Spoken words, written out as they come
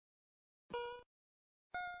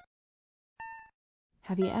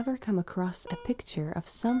Have you ever come across a picture of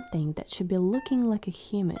something that should be looking like a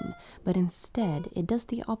human, but instead it does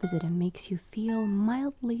the opposite and makes you feel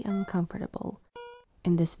mildly uncomfortable?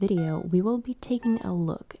 In this video, we will be taking a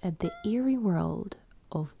look at the eerie world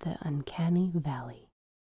of the Uncanny Valley.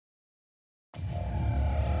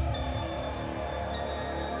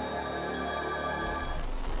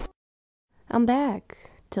 I'm back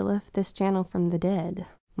to lift this channel from the dead.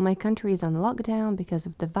 My country is on lockdown because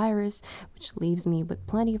of the virus, which leaves me with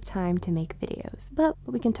plenty of time to make videos, but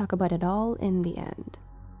we can talk about it all in the end.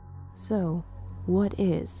 So, what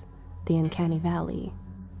is the Uncanny Valley?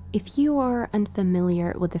 If you are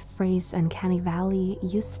unfamiliar with the phrase Uncanny Valley,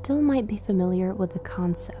 you still might be familiar with the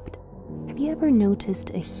concept. Have you ever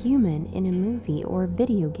noticed a human in a movie or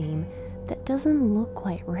video game that doesn't look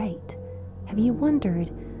quite right? Have you wondered,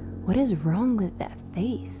 what is wrong with that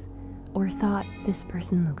face? Or thought, this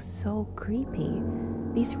person looks so creepy?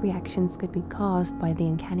 These reactions could be caused by the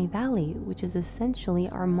Uncanny Valley, which is essentially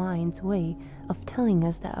our mind's way of telling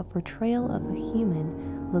us that a portrayal of a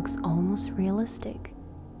human looks almost realistic,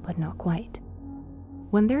 but not quite.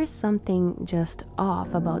 When there is something just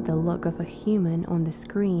off about the look of a human on the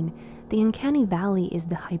screen, the Uncanny Valley is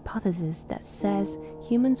the hypothesis that says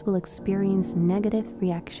humans will experience negative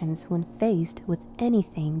reactions when faced with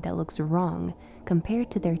anything that looks wrong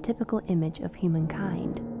compared to their typical image of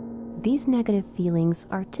humankind. These negative feelings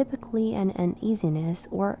are typically an uneasiness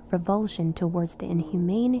or revulsion towards the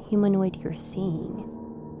inhumane humanoid you're seeing.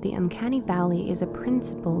 The Uncanny Valley is a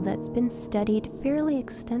principle that's been studied fairly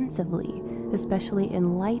extensively, especially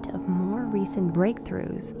in light of more recent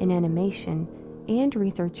breakthroughs in animation, and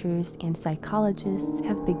researchers and psychologists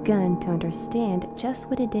have begun to understand just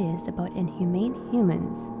what it is about inhumane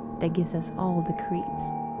humans that gives us all the creeps.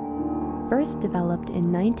 First developed in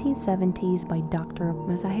 1970s by Dr.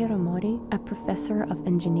 Masahiro Mori, a professor of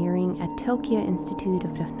engineering at Tokyo Institute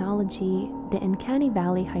of Technology, the Uncanny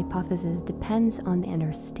Valley hypothesis depends on the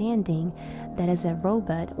understanding that as a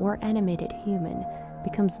robot or animated human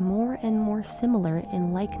becomes more and more similar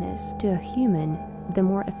in likeness to a human, the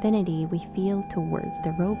more affinity we feel towards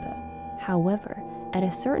the robot. However, at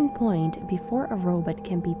a certain point, before a robot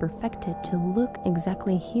can be perfected to look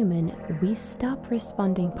exactly human, we stop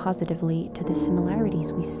responding positively to the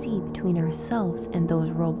similarities we see between ourselves and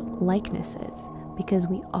those robot likenesses, because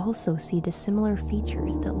we also see the similar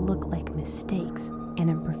features that look like mistakes and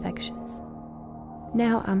imperfections.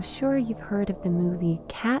 Now, I'm sure you've heard of the movie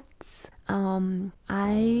Cats.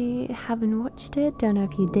 I haven't watched it, don't know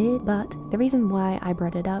if you did, but the reason why I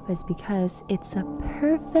brought it up is because it's a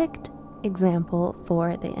perfect example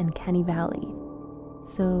for the Uncanny Valley.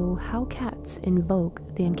 So, how cats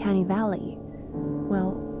invoke the Uncanny Valley?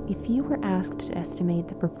 Well, if you were asked to estimate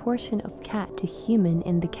the proportion of cat to human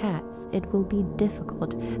in the cats, it will be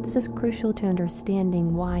difficult. This is crucial to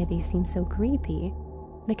understanding why they seem so creepy.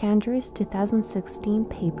 McAndrew's 2016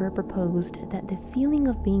 paper proposed that the feeling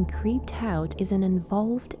of being creeped out is an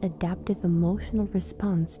involved adaptive emotional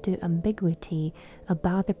response to ambiguity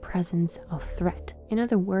about the presence of threat. In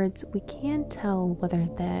other words, we can't tell whether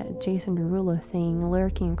the Jason Derulo thing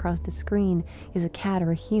lurking across the screen is a cat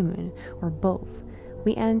or a human, or both.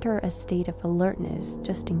 We enter a state of alertness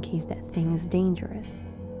just in case that thing is dangerous.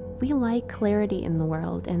 We like clarity in the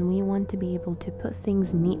world, and we want to be able to put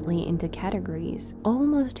things neatly into categories.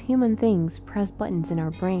 Almost human things press buttons in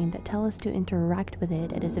our brain that tell us to interact with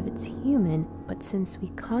it as if it's human, but since we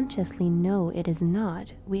consciously know it is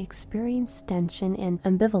not, we experience tension and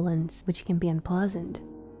ambivalence, which can be unpleasant.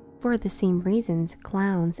 For the same reasons,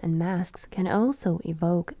 clowns and masks can also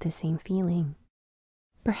evoke the same feeling.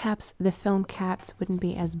 Perhaps the film Cats wouldn't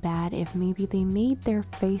be as bad if maybe they made their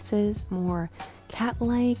faces more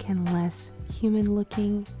cat-like and less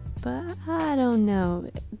human-looking, but I don't know.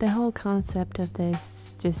 The whole concept of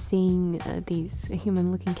this, just seeing these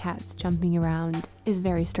human-looking cats jumping around, is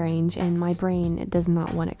very strange, and my brain does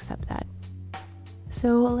not want to accept that.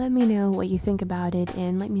 So let me know what you think about it,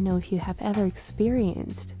 and let me know if you have ever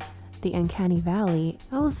experienced the Uncanny Valley.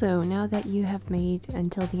 Also, now that you have made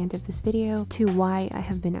until the end of this video to why I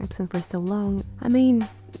have been absent for so long, I mean,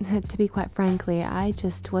 to be quite frankly, I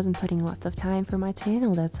just wasn't putting lots of time for my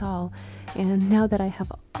channel, that's all. And now that I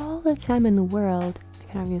have all the time in the world,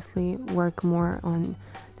 I can obviously work more on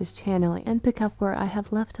this channel and pick up where I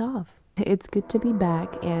have left off. It's good to be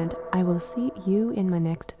back, and I will see you in my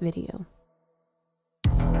next video.